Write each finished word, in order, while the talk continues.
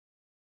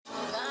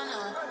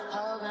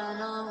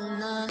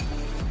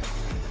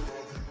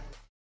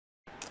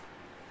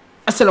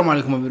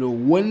Assalamu alaikum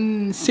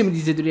everyone.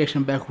 Samir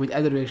reaction back with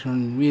other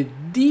reaction with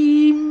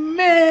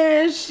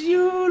Dimash.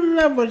 You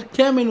love what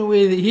coming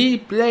with he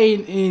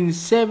playing in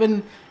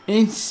 7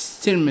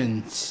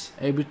 instruments.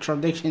 I will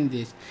traduction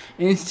this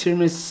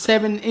instruments,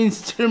 7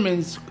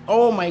 instruments.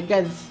 Oh my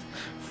god,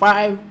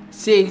 5,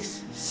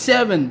 6,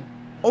 7.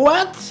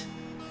 What?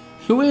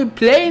 He will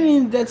playing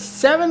in that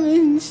 7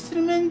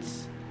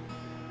 instruments?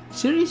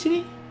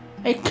 Seriously?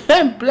 I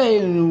can't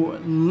play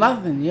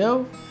nothing,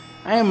 yo.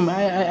 I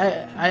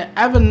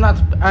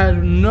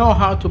know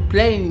how to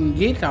play in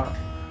guitar.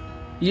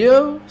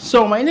 Yo,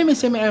 so my name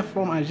is Samir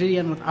from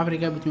Algeria, North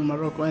Africa, between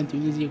Morocco and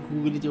Tunisia,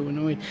 Google it, you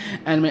know it.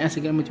 And my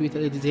Instagram and Twitter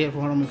it is here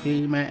for me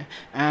free.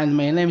 And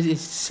my name is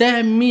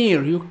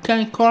Samir. You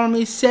can call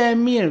me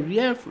Samir.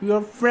 Yeah,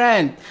 your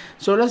friend.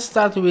 So let's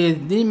start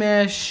with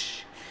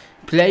Dimash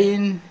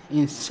playing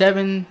in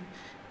 7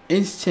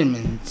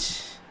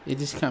 instruments. It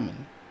is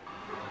coming.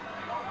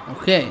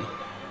 Okay.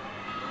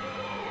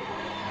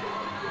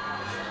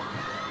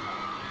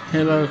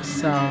 Hello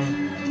sound.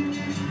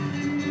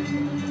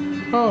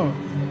 Oh.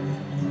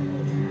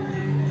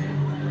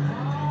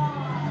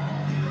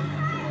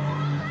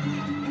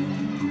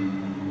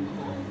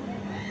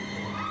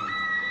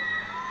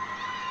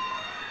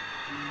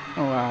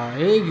 Oh wow,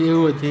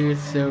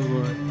 he's so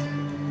good.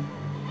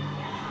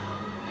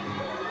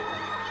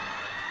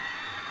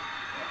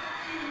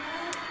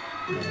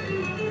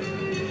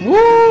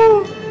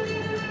 Woo!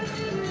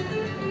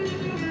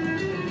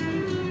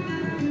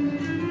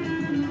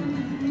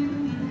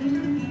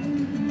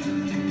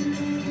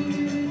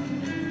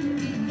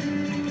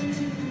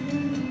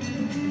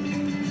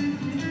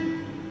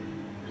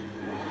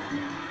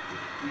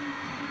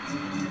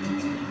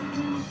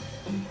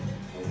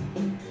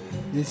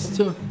 This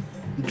too.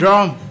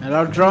 Drum. I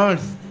love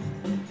drums.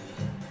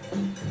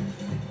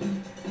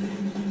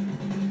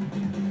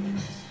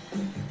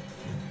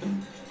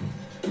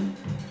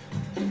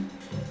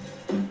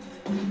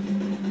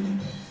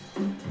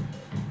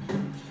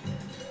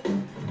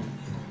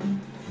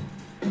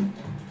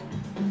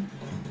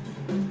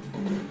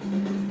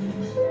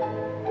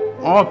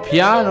 Oh,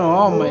 piano.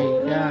 Oh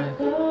my god.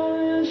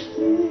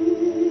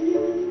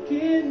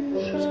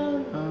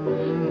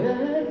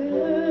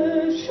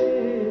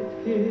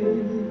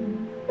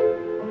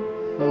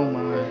 Oh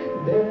my.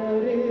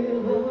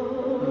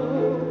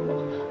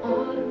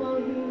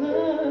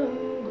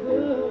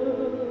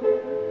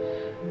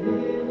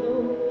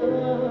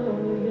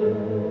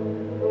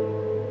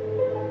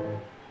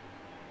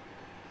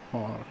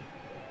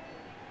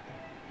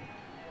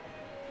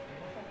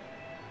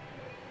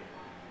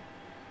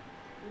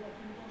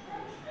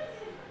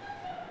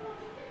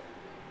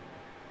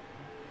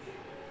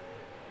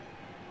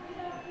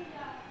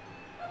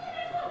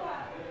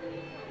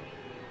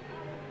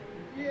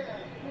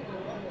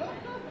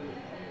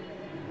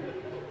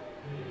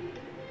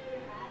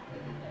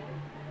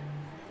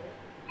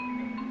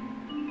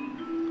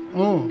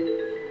 Oh,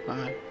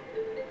 alright.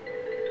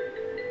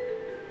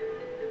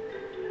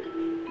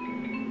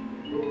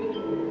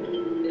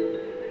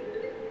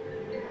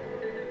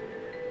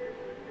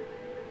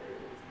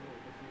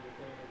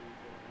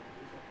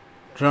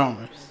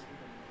 Drummers.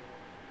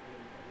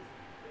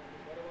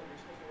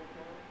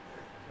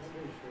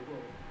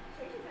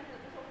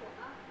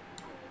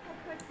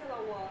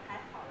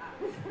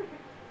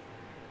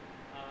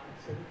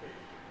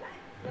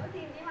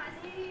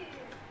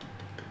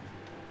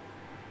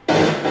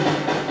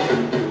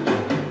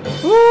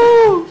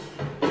 Woo!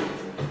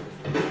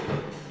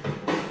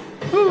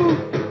 Woo!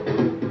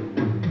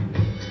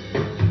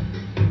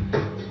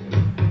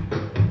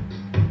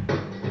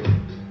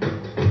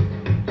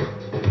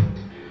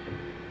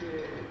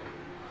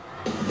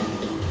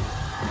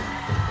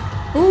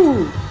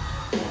 Ooh!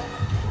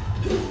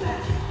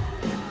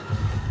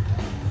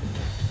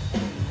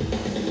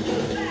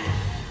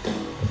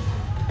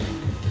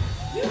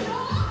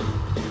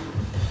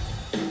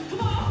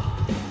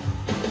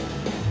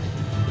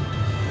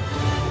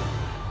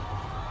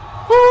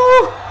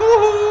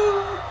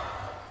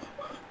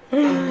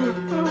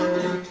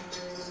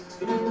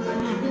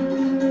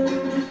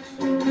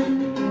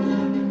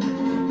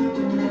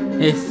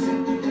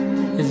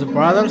 His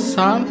brother's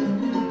son?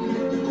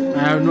 I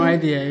have no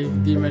idea if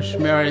Dimash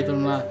married or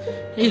not.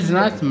 He's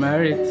not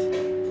married.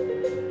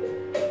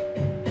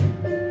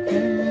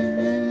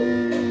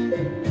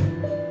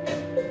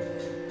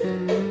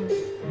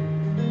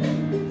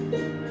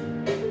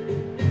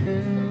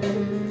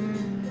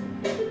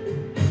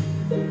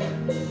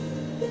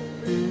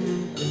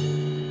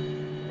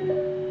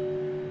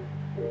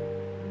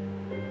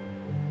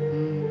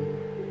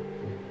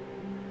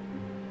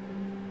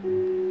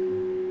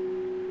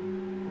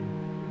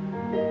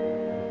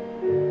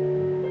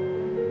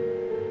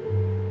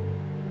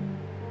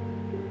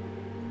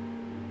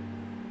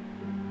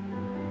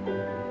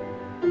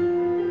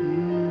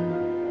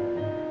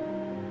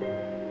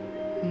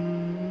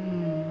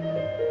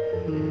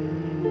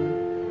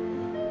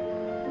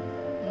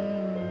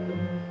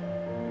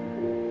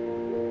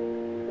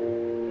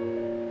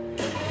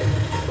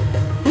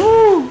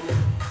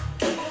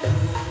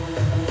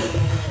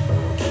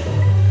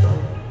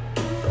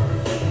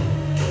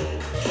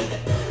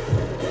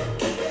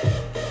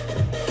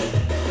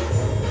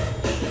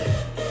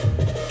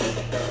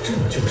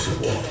 就是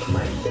我，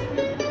麦伊。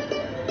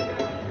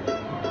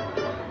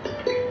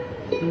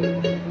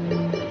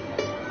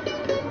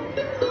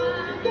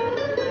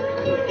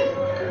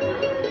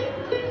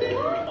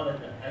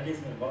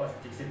әкесінің баласы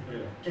тексеріп көре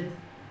ма? Кет.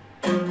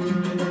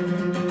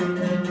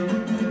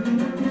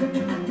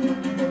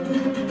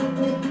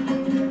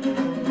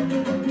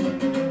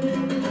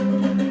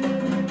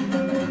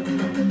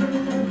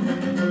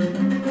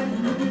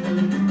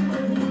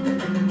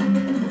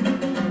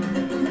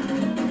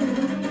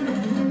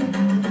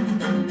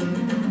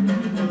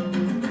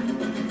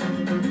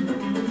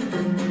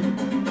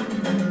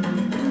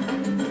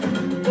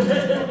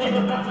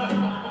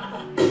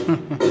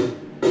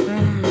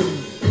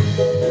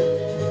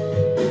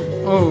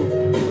 Oh,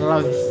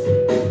 love this.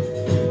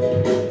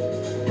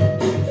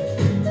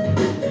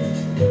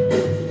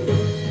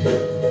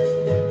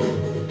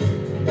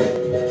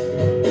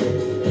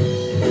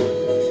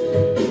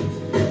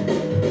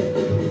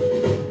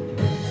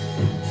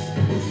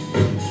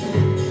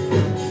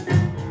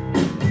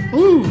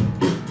 Ooh.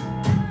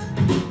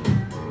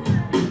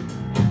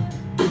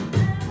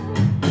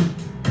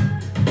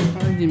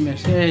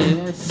 Dimash, hey,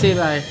 let's see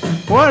like,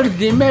 where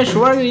Dimash,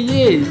 where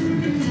he is?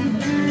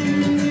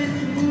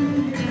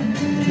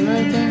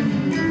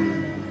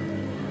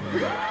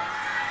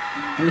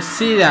 Let's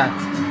see that.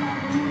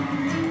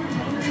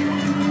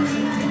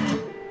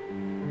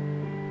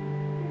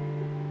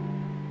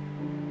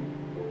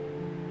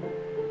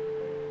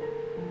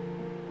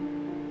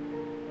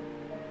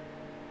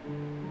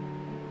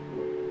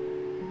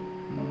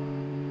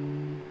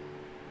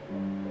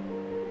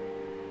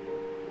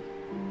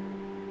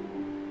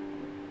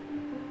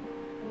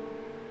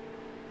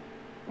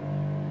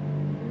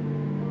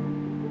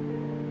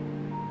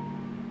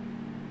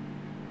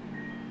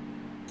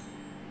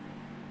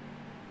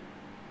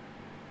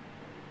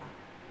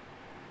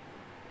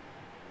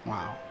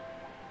 Wow.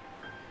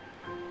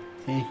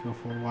 Thank you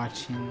for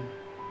watching.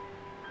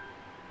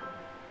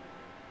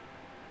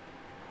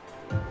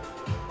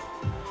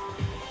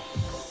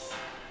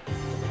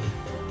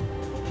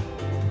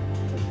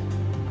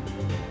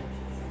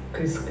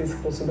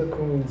 Қисық болса да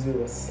көңілде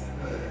бас.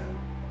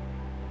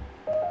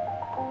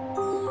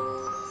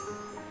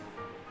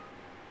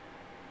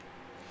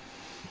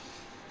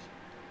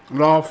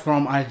 Love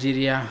from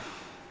Algeria,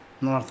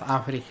 North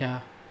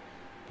Africa,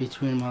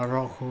 between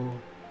Morocco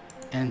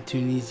and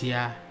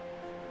Tunisia.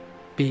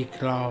 Big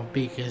love,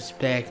 big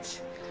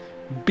respect,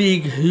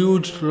 big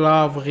huge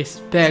love,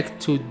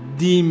 respect to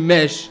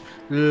Dimash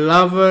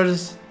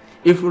lovers.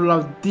 If you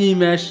love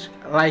Dimash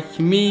like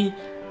me,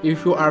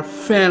 if you are a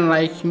fan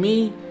like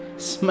me,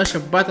 smash a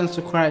button,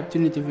 subscribe to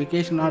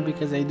notification on,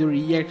 because I do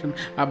reaction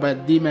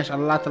about Dimash a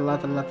lot.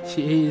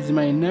 He is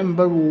my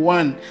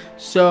 #1,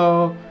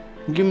 so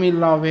give me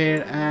love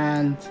here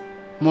and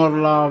more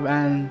love,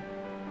 and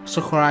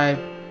subscribe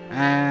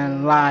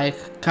and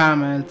like,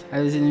 comment.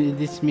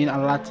 This means a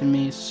lot to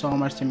me, so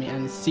much to me,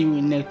 and see you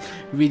in next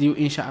video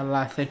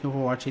inshallah. Thank you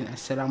for watching.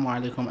 Assalamu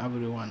alaikum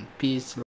everyone. Peace.